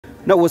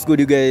Now what's good,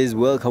 you guys?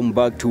 Welcome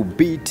back to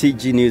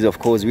BTG News. Of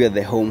course, we are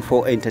the home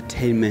for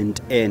entertainment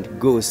and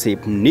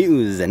gossip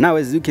news. Now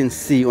as you can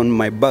see on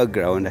my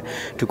background,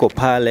 tuko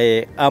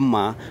pale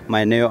ama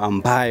maeneo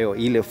ambayo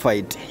ile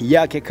fight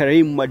yake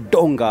Karim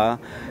Mandonga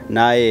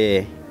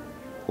naye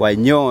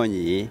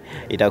Wanyonyi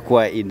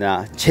itakuwa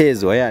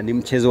inachezwa. Ni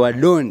mchezo wa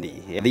dondi.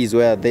 This is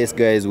where these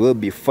guys will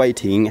be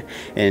fighting,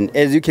 and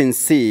as you can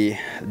see,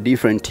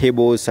 different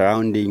tables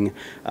surrounding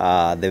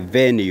the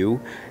venue.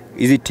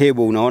 Hizi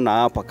table unaona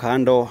hapa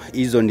kando,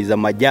 hizo ni za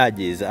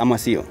majudges ama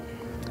sio?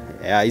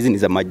 Hizi ni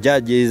za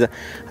majudges.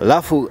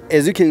 Alafu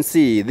as you can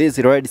see,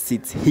 these red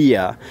seats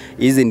here,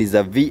 hizi ni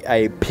za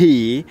VIP,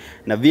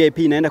 na VIP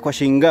inaenda kwa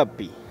shilingi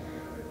ngapi?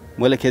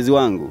 Mwelekezi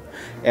wangu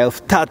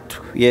 3,000.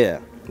 Yeah.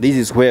 This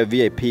is where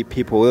VIP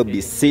people will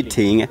be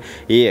sitting.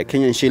 Yeah,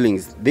 Kenyan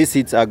shillings. These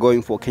seats are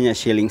going for Kenyan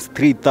shillings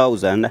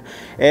 3,000.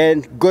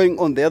 And going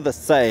on the other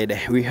side,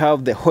 we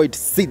have the hot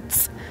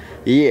seats.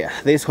 Yeah,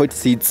 these hot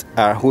seats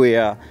are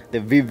where the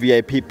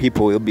VVIP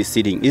people will be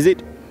sitting. Is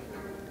it?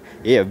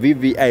 Yeah,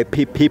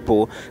 VVIP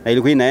people. Na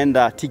ilikuwa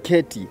inaenda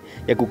tiketi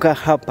ya kukaa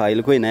hapa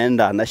ilikuwa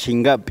inaenda na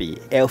shingapi?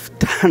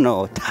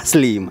 5,000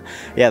 taslim.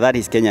 Yeah, that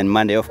is Kenyan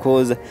money. Of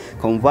course,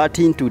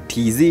 converting to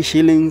TZ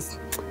shillings,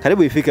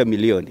 karibu ifika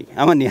milioni.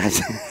 Ama ni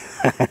aje?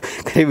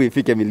 Karibu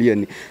ifika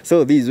milioni.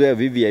 So this is where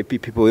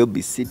VVIP people will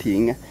be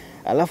sitting.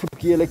 Alafu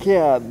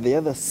tukielekea the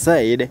other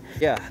side,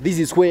 yeah, this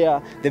is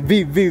where the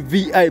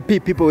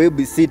VVIP people will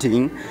be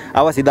sitting.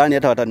 Hawa sidhani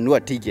hata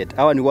watanunua ticket.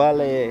 Hawa ni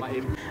wale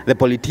the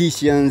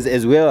politicians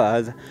as well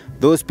as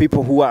those people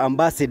who are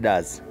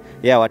ambassadors.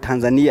 Yeah, wa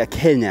Tanzania,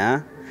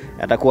 Kenya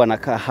atakuwa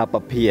nakaa hapa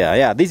pia.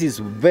 Yeah, this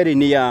is very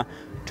near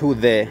to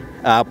the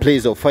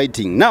place of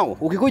fighting. Now,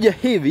 ukikuja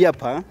hivi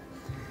hapa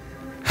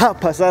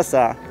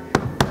sasa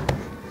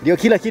ndio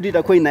kila kitu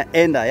itakuwa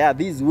inaenda. Yeah,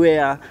 this is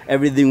where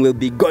everything will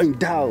be going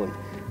down.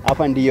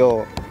 Hapa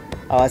ndio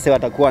awase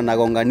watakuwa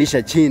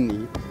nagonganisha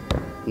chini,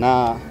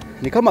 na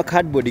ni kama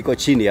cardboard iko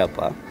chini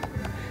hapa.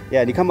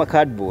 Yeah, ni kama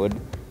cardboard.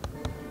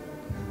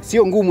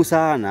 Sio ngumu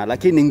sana,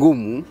 lakini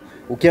ngumu.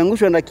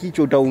 Ukiangushwa na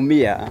kichwa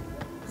utaumia.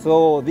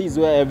 So this is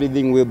where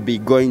everything will be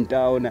going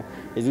down.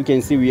 As you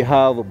can see, we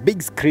have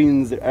big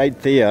screens right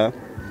there.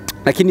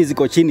 Lakini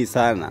ziko chini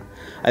sana.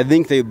 I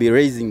think they will be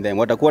raising them.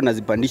 Watakuwa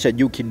nazipandisha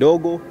juu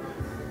kidogo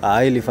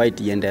ili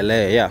fight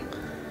iendelee.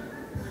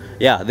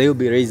 Yeah, they will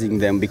be raising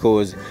them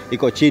because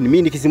iko chini.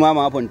 Mimi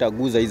nikisimama hapo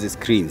nitaguza hizi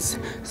screens.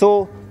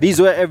 So this is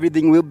where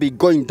everything will be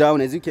going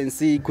down. As you can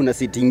see, kuna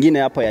seat ingine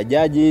hapa ya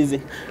judges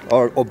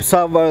or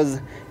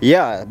observers.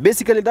 Yeah,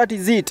 basically that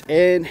is it.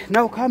 And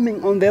now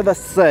coming on the other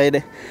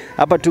side,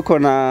 hapa tuko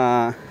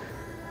na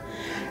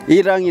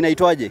hii rangi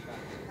inaitwaje?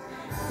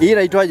 Hii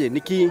inaitwaje?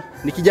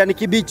 Ni kijani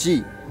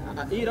kibichi.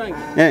 Hii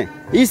rangi?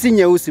 Hii si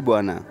nyeusi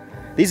bwana.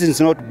 This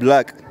is not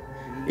black.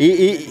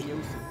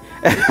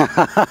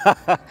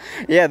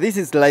 Yeah, this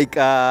is like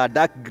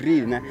dark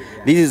green.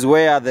 This is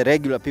where the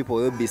regular people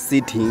will be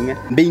sitting,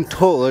 being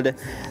told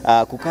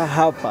kukaa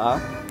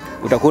hapa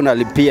utakuwa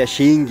unalipia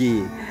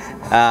shilingi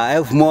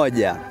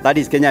 1,000. That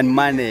is Kenyan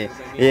money.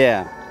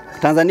 Yeah.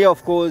 Tanzania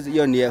of course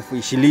hiyo ni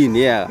 20,000.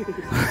 Yeah.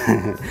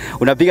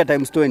 Unapiga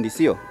times 20,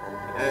 sio?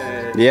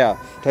 Yeah,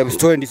 times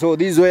 20. So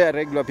this is where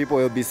regular people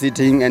will be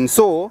sitting, and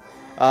so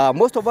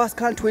most of us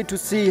can't wait to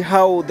see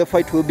how the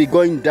fight will be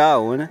going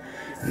down.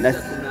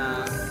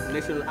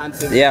 National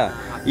anthem. Yeah.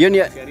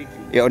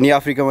 Hiyo ni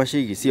Afrika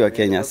Mashariki, sio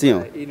Kenya,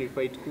 sio?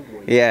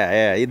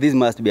 Yeah, this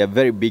must be a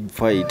very big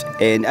fight,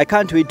 and I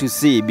can't wait to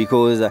see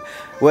because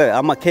well,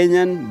 I'm a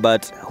Kenyan,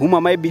 but whom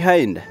am I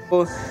behind?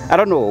 I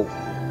don't know.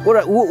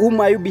 Whom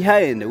are you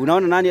behind?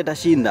 Unaona nani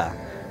atashinda?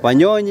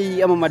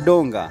 Wanyonyi ama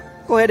Mandonga?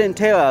 Go ahead and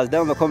tell us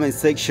down in the comment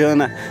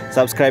section.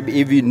 Subscribe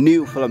if you're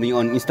new. Follow me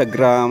on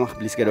Instagram,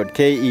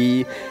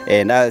 kicc.ke,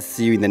 and I'll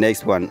see you in the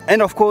next one.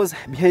 And of course,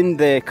 behind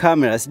the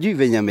cameras,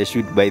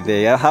 shoot by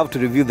there. I'll have to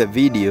review the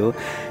video.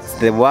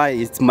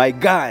 It's my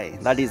guy.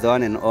 That is the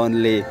one and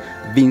only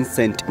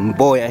Vincent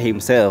Mboya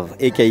himself,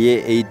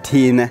 aka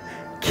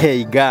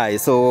 18K guy.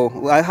 So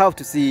I have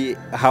to see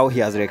how he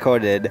has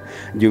recorded.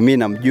 Jumi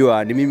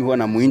namjua, ni mimi huwa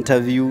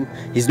namuinterview.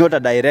 He's not a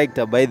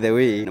director, by the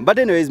way. But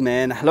anyways,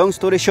 man, long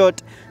story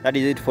short, that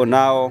is it for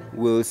now.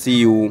 We'll see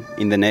you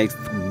in the next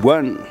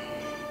one.